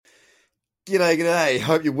G'day, g'day.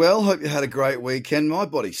 Hope you're well. Hope you had a great weekend. My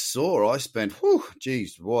body's sore. I spent, probably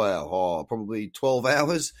 12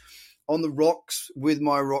 hours on the rocks with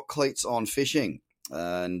my rock cleats on fishing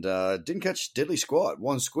and didn't catch diddly squat,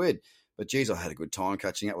 one squid. But geez, I had a good time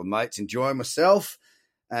catching up with mates, enjoying myself,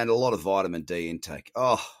 and a lot of vitamin D intake.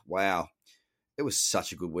 Oh, wow. It was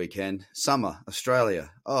such a good weekend. Summer, Australia.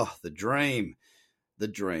 Oh, the dream. The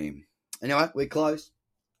dream. Anyway, we're close.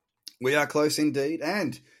 We are close indeed.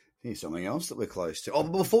 And here's something else that we're close to. Oh,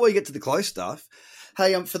 but before we get to the close stuff,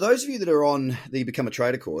 hey, for those of you that are on the Become a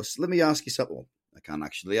Trader course, let me ask you something. Well, I can't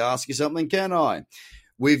actually ask you something, can I?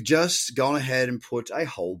 We've just gone ahead and put a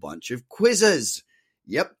whole bunch of quizzes.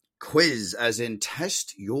 Yep, quiz, as in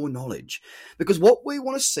test your knowledge. Because what we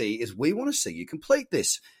want to see is we want to see you complete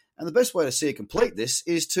this. And the best way to see you complete this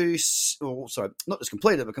is not just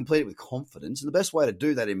complete it, but complete it with confidence. And the best way to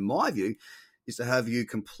do that, in my view, is to have you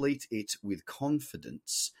complete it with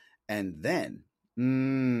confidence and then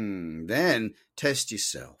test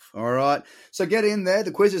yourself. All right. So get in there.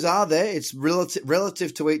 The quizzes are there. It's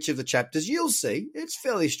relative to each of the chapters. You'll see it's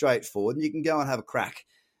fairly straightforward and you can go and have a crack.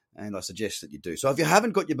 And I suggest that you do. So if you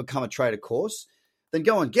haven't got your Become a Trader course, then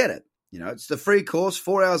go and get it. You know, it's the free course,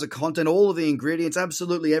 4 hours of content, all of the ingredients,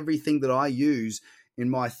 absolutely everything that I use in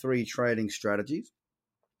my 3 trading strategies.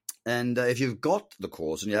 And if you've got the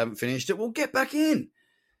course and you haven't finished it, well, get back in.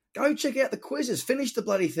 Go check out the quizzes. Finish the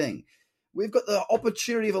bloody thing. We've got the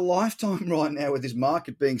opportunity of a lifetime right now with this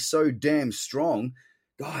market being so damn strong.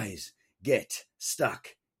 Guys, get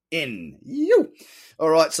stuck in. You. All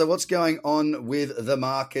right, so what's going on with the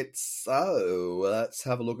markets? So let's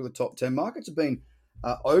have a look at the top 10. Markets have been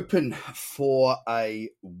open for a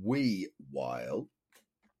wee while.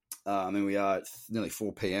 We are at nearly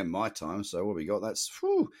 4 p.m. my time, so what we got? That's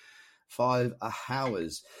 5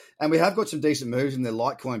 hours. And we have got some decent moves in there,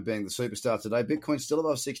 Litecoin being the superstar today. Bitcoin's still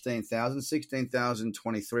above 16,000,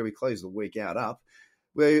 16,023. We closed the week out up.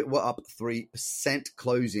 We're up 3%,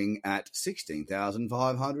 closing at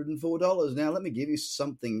 $16,504. Now, let me give you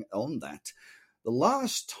something on that. The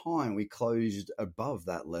last time we closed above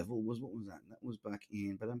that level was, what was that? That was back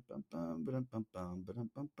in,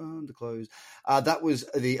 to close. That was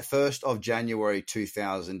the 1st of January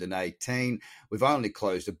 2018. We've only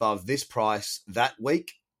closed above this price that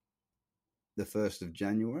week, the 1st of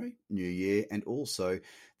January, New Year, and also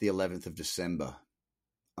the 11th of December.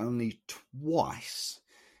 Only twice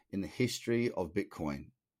in the history of Bitcoin,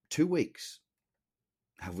 2 weeks,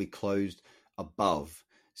 have we closed above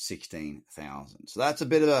 16,000. So that's a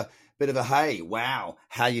bit of a hey, wow,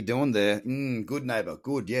 how you doing there? Good, neighbor.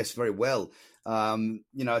 Good. Yes, very well.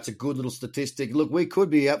 It's a good little statistic. Look, we could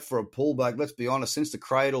be up for a pullback. Let's be honest. Since the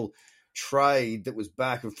cradle trade that was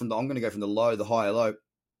back I'm going to go from the low, the higher low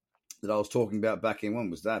that I was talking about back in, when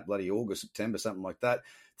was that? Bloody August, September, something like that.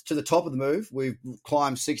 To the top of the move, we've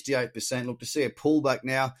climbed 68%. Look, to see a pullback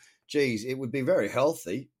now, geez, it would be very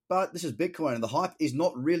healthy. But this is Bitcoin, and the hype is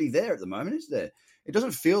not really there at the moment, is there? It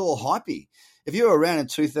doesn't feel all hypey. If you were around in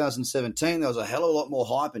 2017, there was a hell of a lot more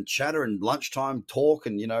hype and chatter and lunchtime talk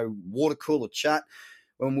and, water cooler chat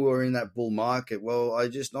when we were in that bull market. Well,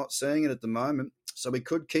 I'm just not seeing it at the moment. So we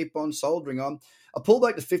could keep on soldering on. A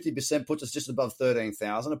pullback to 50% puts us just above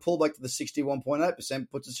 13,000. A pullback to the 61.8%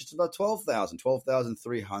 puts us just above 12,000,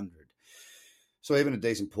 12,300. So even a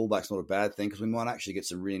decent pullback's not a bad thing because we might actually get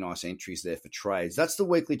some really nice entries there for trades. That's the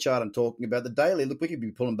weekly chart I'm talking about. The daily, look, we could be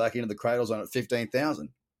pulling back into the cradle zone at 15,000.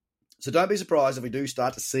 So don't be surprised if we do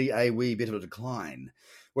start to see a wee bit of a decline.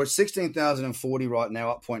 We're at 16,040 right now,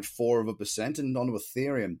 up 0.4%, and onto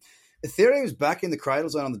Ethereum. Ethereum is back in the cradle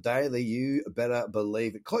zone on the daily. You better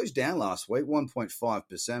believe it. Closed down last week,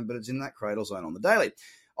 1.5%, but it's in that cradle zone on the daily.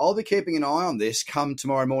 I'll be keeping an eye on this come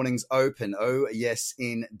tomorrow morning's open. Oh, yes,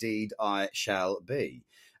 indeed, I shall be.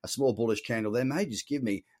 A small bullish candle there may just give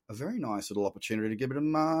me a very nice little opportunity to give it a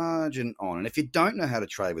margin on. And if you don't know how to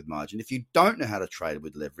trade with margin, if you don't know how to trade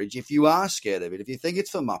with leverage, if you are scared of it, if you think it's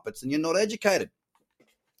for muppets, then you're not educated.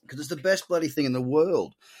 Because it's the best bloody thing in the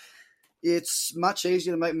world. It's much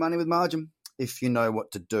easier to make money with margin if you know what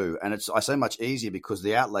to do. And I say much easier because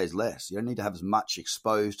the outlay is less. You don't need to have as much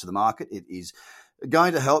exposed to the market. It is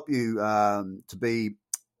going to help you to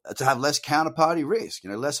have less counterparty risk.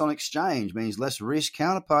 Less on exchange means less risk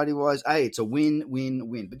counterparty wise. Hey, it's a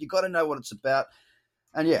win-win-win. But you got to know what it's about.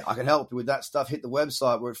 And yeah, I can help you with that stuff. Hit the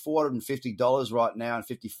website. We're at $450 right now and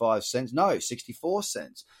 55 cents. No, 64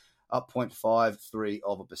 cents. Up 0.53%.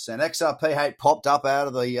 XRP, hey, popped up out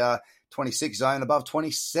of the 26 zone above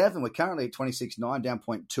 27. We're currently at 26.9, down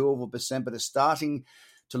 0.2%, but it's starting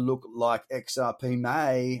to look like XRP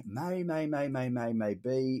may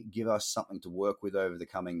give us something to work with over the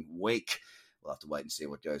coming week. we'll have to wait and see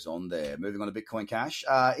what goes on there. Moving on to Bitcoin Cash.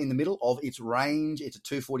 In the middle of its range, it's at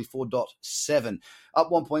 244.7, up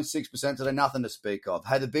 1.6% today, nothing to speak of.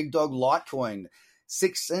 Hey, the big dog Litecoin,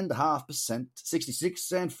 6.5%,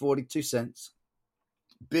 66 and 42 cents.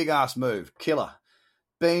 Big ass move, killer.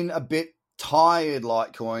 Been a bit tired,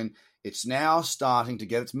 Litecoin. It's now starting to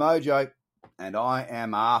get its mojo, and I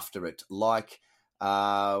am after it like,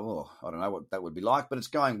 I don't know what that would be like, but it's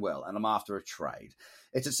going well, and I'm after a trade.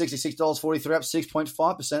 It's at $66.43, up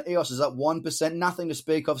 6.5%. EOS is up 1%, nothing to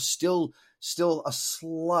speak of. Still a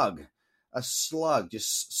slug,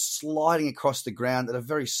 just sliding across the ground at a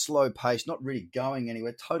very slow pace, not really going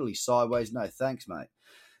anywhere, totally sideways. No thanks, mate.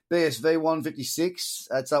 BSV 156,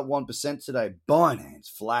 that's up 1% today. Binance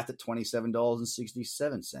flat at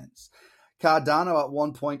 $27.67. Cardano up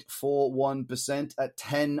 1.41% at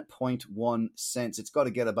 10.1 cents. It's got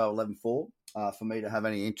to get above 11.4 for me to have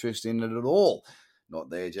any interest in it at all. Not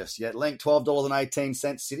there just yet. Link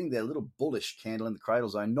 $12.18, sitting there, a little bullish candle in the cradle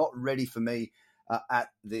zone. Not ready for me at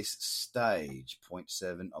this stage.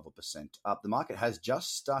 0.7% up. The market has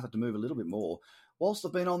just started to move a little bit more whilst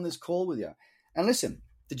I've been on this call with you. And listen,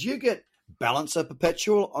 did you get Balancer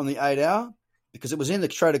Perpetual on the 8 hour? Because it was in the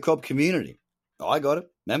Trader Cobb community. I got it.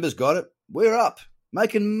 Members got it. We're up.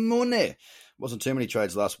 Making money. Wasn't too many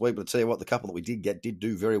trades last week, but I'll tell you what, the couple that we did get did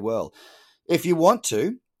do very well. If you want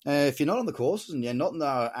to, if you're not on the courses and you're not in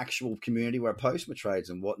the actual community where I post my trades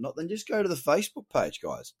and whatnot, then just go to the Facebook page,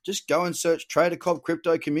 guys. Just go and search Trader Cobb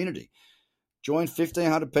Crypto Community. Join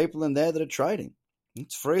 1,500 people in there that are trading.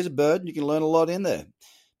 It's free as a bird, and you can learn a lot in there.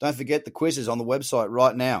 Don't forget the quizzes on the website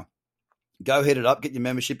right now. Go hit it up. Get your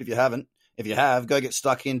membership if you haven't. If you have, go get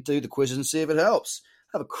stuck into the quizzes and see if it helps.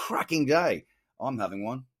 Have a cracking day. I'm having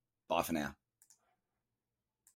one. Bye for now.